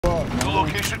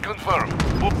Location confirmed.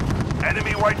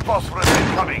 Enemy white phosphorus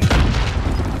incoming.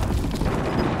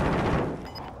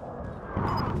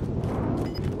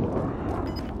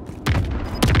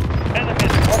 Enemy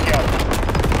courtyard.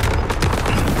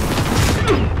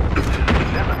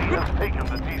 Enemy has taken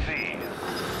the TC.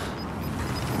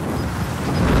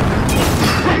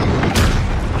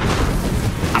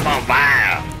 I'm on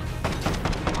fire.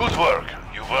 Good work.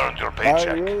 You've earned your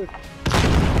paycheck. Really?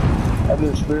 I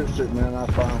did a spirit stick, man. I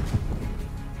found.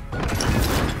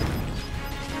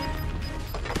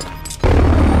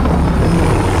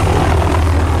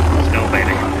 Let's go,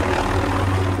 baby.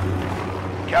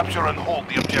 Capture and hold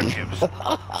the objectives.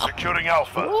 Securing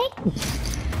Alpha.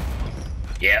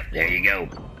 Yep, there you go.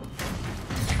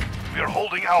 We're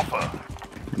holding Alpha.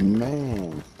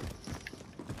 Man.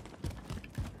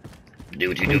 Do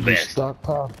what you do best.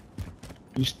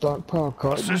 You stockpile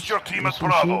cartons. Assist your team at Some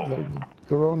Bravo. shit, like,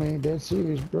 Corona ain't that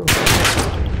serious, bro.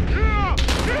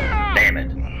 Damn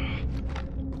it.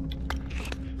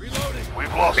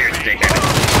 We've lost Spirit lead. stick.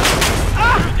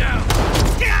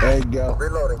 There you go.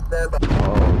 Reloading. Stand by.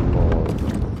 Oh, Lord.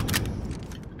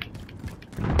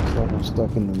 It's like I'm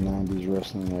stuck in the 90s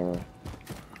wrestling era.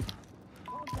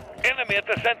 Enemy at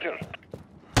the center.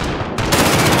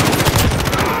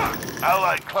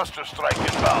 Allied cluster strike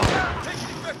inbound.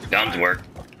 Guns work.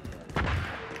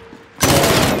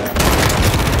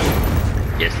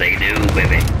 Yes, they do,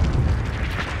 baby.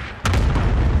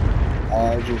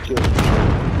 I just killed some shit.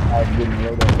 I didn't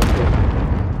load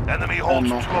up. Enemy holds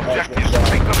two objectives.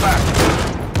 Take them back.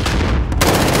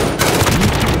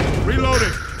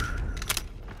 Reloading.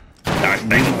 Stars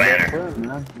Spangled Banner.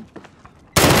 Man.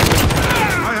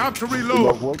 I have to We reload.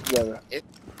 both work together.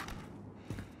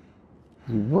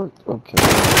 You worked? Okay.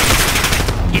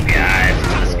 Keep your eyes to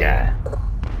the sky.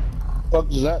 What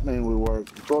does that mean we work?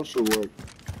 Supposed to work.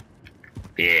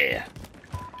 Yeah.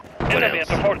 What Enemy at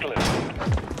else? the forklift.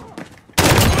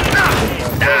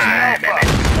 Die, baby.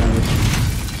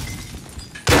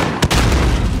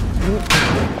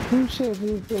 Who said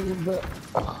anything about...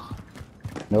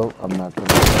 Nope, I'm not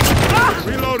gonna...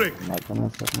 Reloading. I'm not gonna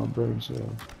affect my brain cells.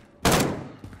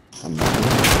 I'm not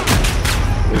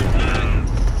gonna...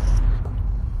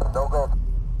 Don't go.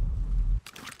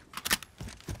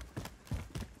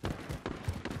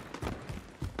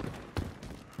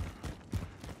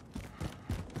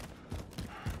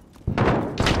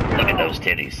 Look at those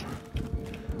titties.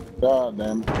 God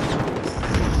damn it.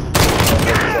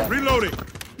 Reloading.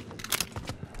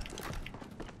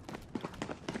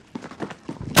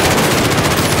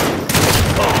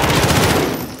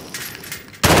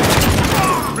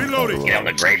 Reloading. Get on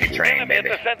the gravy train, Enemy at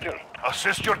baby. the center.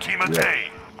 Assist your team at A.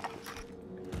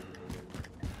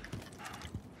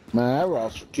 Man, that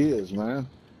routes for kids, man.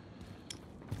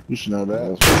 You should know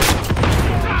that.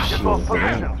 Get those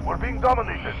positions. We're being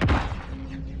dominated.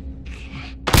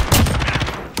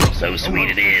 So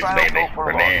sweet it is, baby.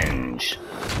 Revenge.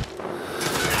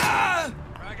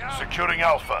 Securing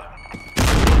Alpha.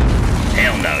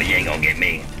 Hell no, you ain't gonna get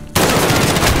me.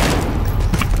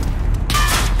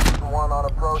 One on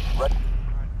approach.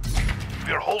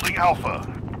 We're holding Alpha.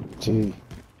 T.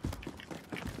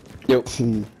 Yo.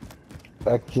 T.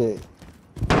 Okay.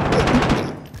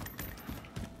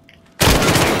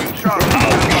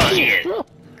 Oh, shit.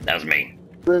 That was me.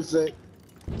 Appreciate.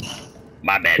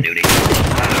 My bad, duty.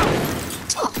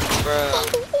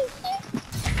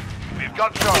 We've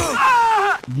got Charlie.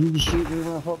 You shoot me,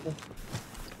 motherfucker?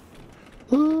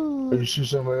 Or you shoot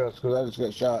somebody else? Because I just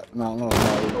got shot. No, no,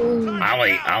 no.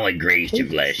 I only grazed your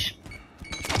flesh.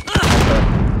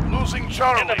 Losing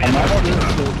Charlie. I'm not on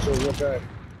this, so okay.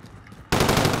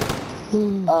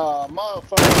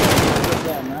 Motherfucker. Get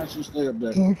down, man. She stay up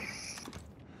there.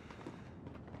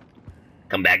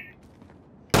 Come back.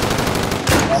 I'm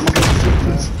gonna get shit,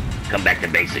 man. Come back to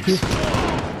basics.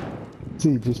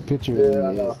 See, just picture it. Yeah,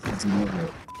 I know. Enemy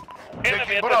Taking at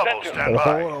the Bravo. center. Stand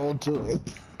by. Hold on to it.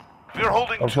 We're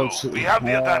holding two. We have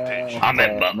the advantage. I'm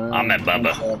at Bubba. I'm at the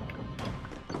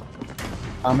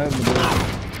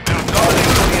We're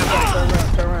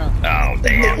dominating. Turn around. Oh,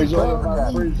 damn. He's over by the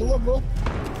freezer.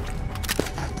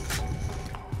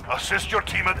 Assist your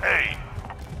team at A.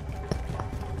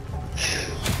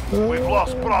 We've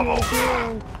lost Bravo.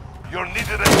 You're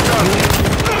needed at Charlie.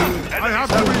 I have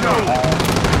to reload.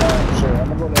 Sure, I'm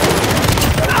gonna go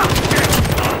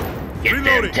Get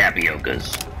them tapiocas.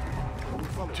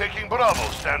 Taking Bravo.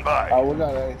 Stand by. Oh, we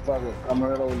got A. Fuck it. I'm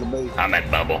right over the base. I'm at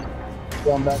Bubble.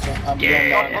 Going back. I'm Yeah.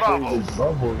 going back to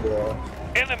Bubble, girl.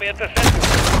 Enemy at the center.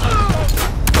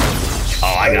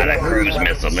 Oh, I got a cruise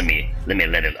missile. Let me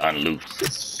let it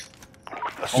unloose.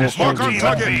 Assist your Mark on team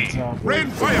at target. B. Rain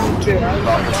fire. I'm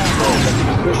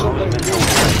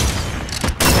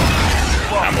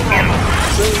gonna get him.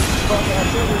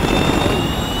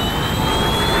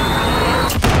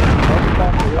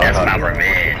 That's my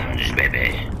revenge,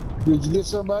 baby. Did you get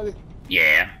somebody?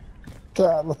 Yeah.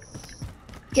 God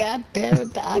damn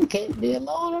it, I can't be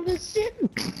alone on this shit.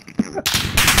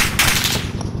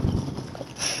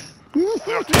 We're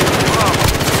taking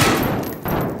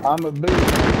Bravo. I'm a big.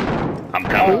 I'm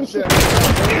coming. Oh, shit. I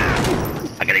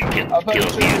gotta kill a few.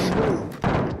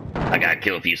 I gotta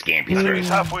kill a few scampies Enemy's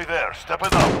first. halfway there. Step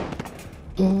it up.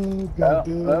 Oh, God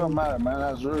damn. That don't matter, man.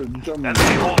 That's rude. You told me.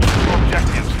 Enemy holds two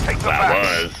objectives. Take them I back.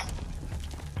 was.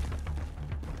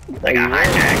 I got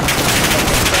hijacked.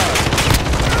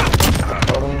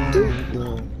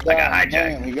 I got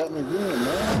hijacked. Man, he got me good,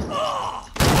 man.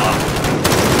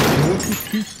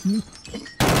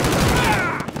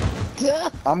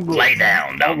 I'm good. Lay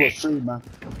down, I'm doggy. gonna see, man.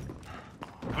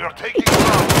 We're taking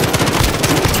Bravo.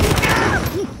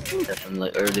 Definitely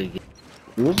early.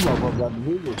 This motherfucker got the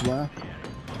biggest, man.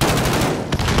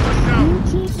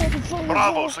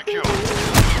 Bravo secure.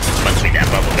 Must be that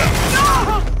bubble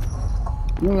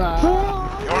gum.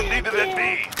 Nah. You're needed at B.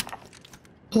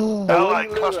 Allied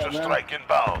cluster strike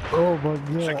inbound. Oh my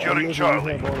God. Securing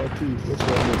Charlie. Where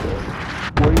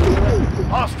you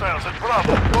Hostiles at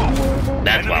Bravo. Go.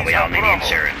 That's why we all need Bravo.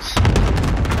 insurance.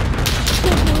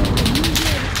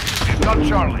 You've got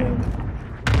Charlie.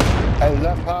 Hey, is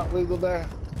that pot legal there?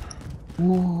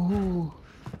 Ooh.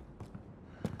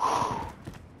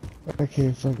 I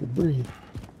can't fucking breathe.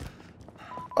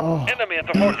 Oh. Enemy at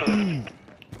the fortress.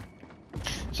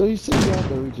 So you said y'all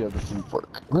know each other from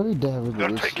work. Let me dive into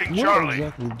They're this. taking What Charlie.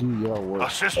 exactly do y'all work?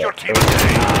 Assist your team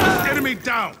at Enemy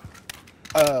down.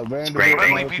 Vanderbilt. Great,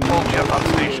 Friendly people get on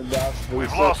station.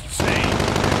 We've lost C.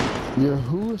 Your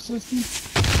who assistant?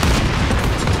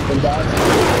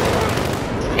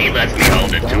 He lets me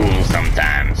hold the tool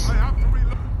sometimes.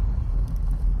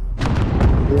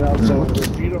 You know, so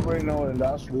if you don't really know what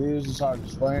endoscopy is, it's hard to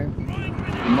explain.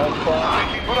 The most part,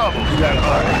 Taking Bravo. you Stand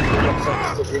by. got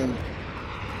something stuck in.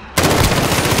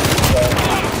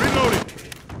 Reloading.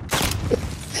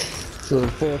 So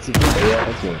fancy.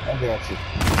 Yeah, okay, I got you.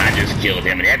 I just killed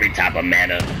him in every type of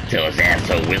manner till his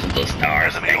asshole whistled the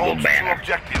stars Enemy and go holds two banner.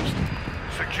 objectives.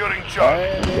 Securing Charlie.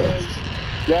 Hey, man.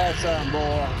 Yeah, son,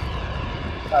 boy.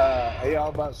 Hey, y'all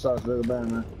about to start to the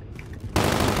band, man.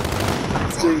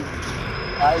 See,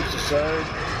 I used to serve.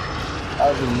 I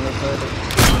was in the military.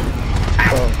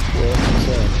 Oh, well,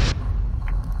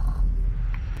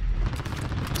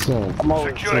 so I'm over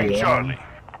Securing to, Charlie.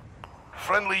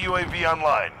 Friendly UAV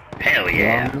online. Hell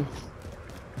yeah.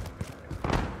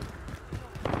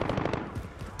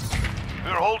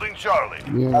 We're holding Charlie.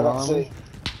 Yeah, I don't see.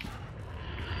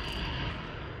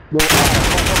 No,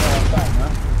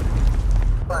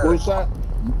 what's that?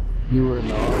 You were in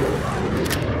the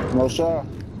army? No, sir.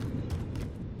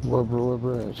 What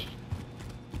branch?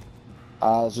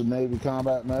 I was a Navy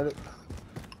combat medic.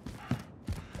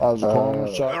 I was a corner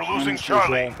shot. We're losing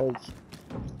Charlie.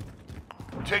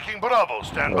 Taking Bravo.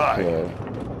 Stand by.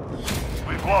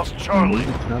 We've lost Charlie.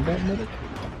 Combat medic?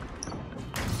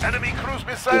 Enemy cruise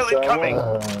missile incoming.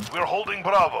 We're holding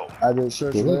Bravo. I did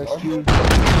search and rescue.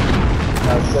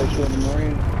 I was stationed in the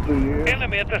Marine for 2 years.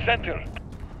 Enemy at the center.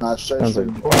 I was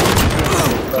stationed.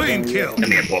 Clean kill.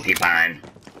 Come here, porcupine.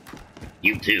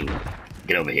 You too.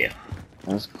 Get over here.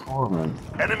 That's cool, man.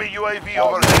 Enemy UAV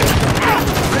overhead.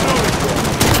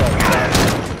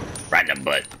 Right in the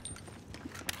butt.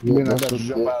 You know, to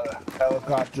jump out of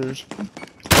helicopters.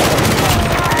 I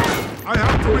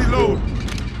have to reload.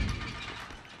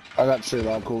 I got to say a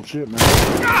lot of cool shit, man.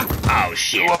 Oh Two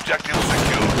shit. objectives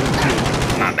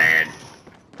secured. My bad.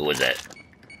 Who was that?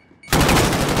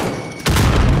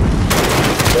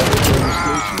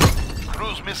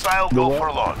 Cruise missile go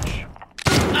for launch.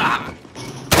 Nah,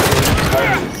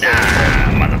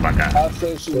 motherfucker. I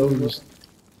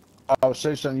was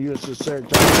stationed on USS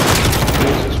Secretary.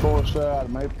 USS Forrester out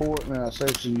of Mayport, and then I was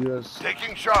stationed US.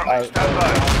 Taking Charlie. Stand by.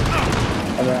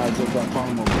 And then I was just on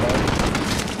Panama Bay.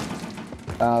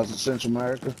 I was in Central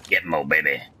America. Gitmo,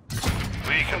 baby.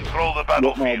 We control the Gitmo,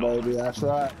 battlefield. baby, that's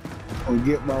right. When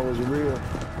Gitmo was real.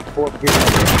 Fort Gitmo.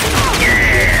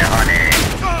 Yeah, honey.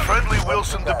 Friendly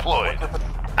Wilson deployed.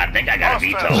 I think I got a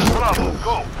Hostiles. veto. Bravo.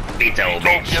 Go. Veto, Veto,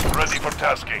 bitch. get ready for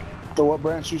tasking. So what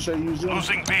branch you say you was in?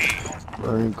 Losing B.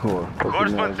 Marine Corps.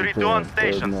 Horseman 3-2 on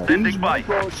station, standing by.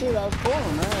 Oh shit, I was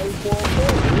born, man. We've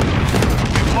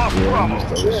lost Bravo.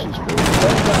 Your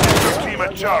team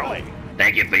at Charlie.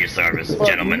 Thank you for your service,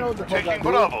 gentlemen. Taking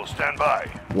Bravo. Stand by.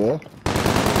 Yeah?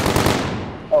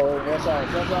 Oh, that's all.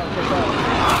 That's all.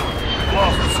 We've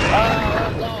lost C.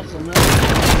 That's awesome, man.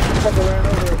 Fucking ran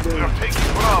over that dude. We are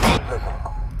taking Bravo.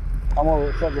 I'm over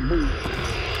at fucking B.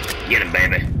 Get him,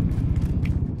 baby.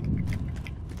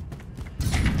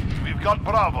 We've got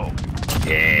Bravo.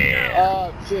 Yeah.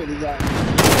 Oh, shit, he got me. I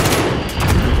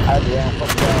had the wrong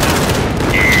fucking guy.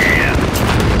 Yeah.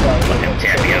 Fucking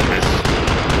tapiokas.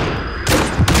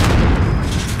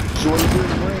 So what do you do in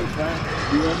the Marines, man?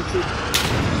 You infantry?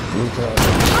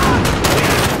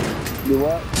 You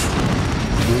what?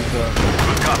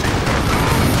 Good copy.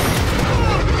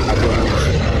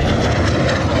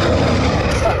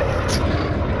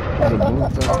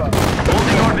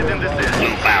 Holding orbit in this area.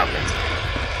 Blue Falcon.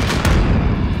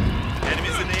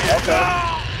 Enemies in the air. Okay.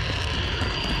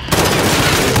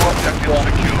 Objective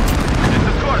secure. This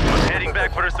is Scorpion heading back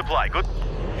for a supply. Good.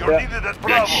 You're Yeah. needed at Good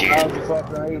Bravo. shit. That was a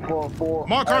fucking 844.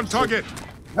 Mark on target.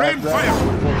 Rain That's fire.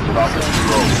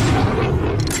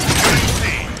 C.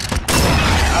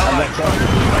 Allied troops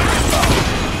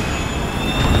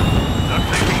they're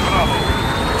taking Bravo.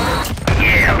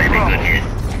 Yeah, baby, good hit.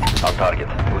 On target.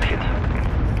 Good hit.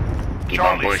 Keep on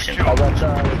Charlie pushing. I secure. got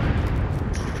Charlie.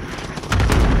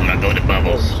 I'm gonna go to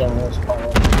bubbles. Enemies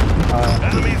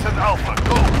at Alpha.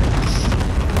 Go.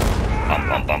 Bum,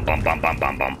 bum, bum, bum, bum, bum,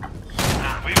 bum, bum.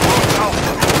 We've lost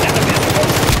Alpha.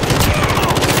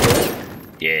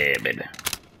 Yeah, baby.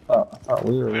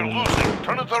 We're losing.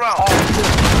 Turn it around.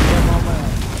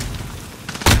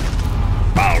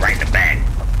 Oh, right in the back.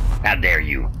 How dare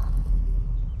you?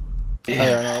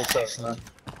 Yeah, no, it's us, man.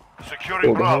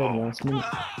 Securing Bravo.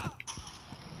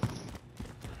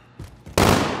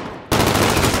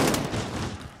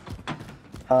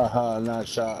 Nice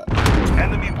shot.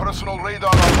 Enemy personal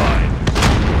radar online.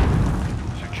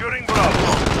 Securing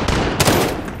Bravo.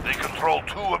 They control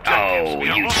 2 objectives. Oh, We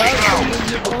are you losing ground.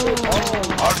 chicken.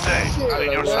 Hard day.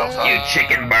 Clean yourselves You up.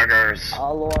 chicken burgers.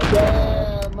 Oh, Lord.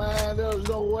 Yeah, man, there was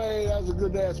no way. That was a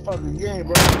good ass fucking game,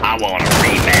 bro. I want a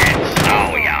rematch.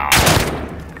 Oh, y'all.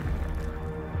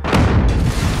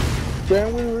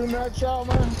 Can we rematch, y'all,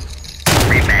 man?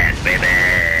 Rematch, baby.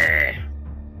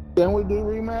 Can we do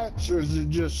rematch, or is it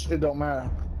just, it don't matter?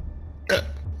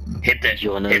 Hit the, hit the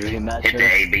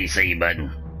ABC button.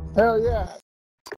 Hell yeah.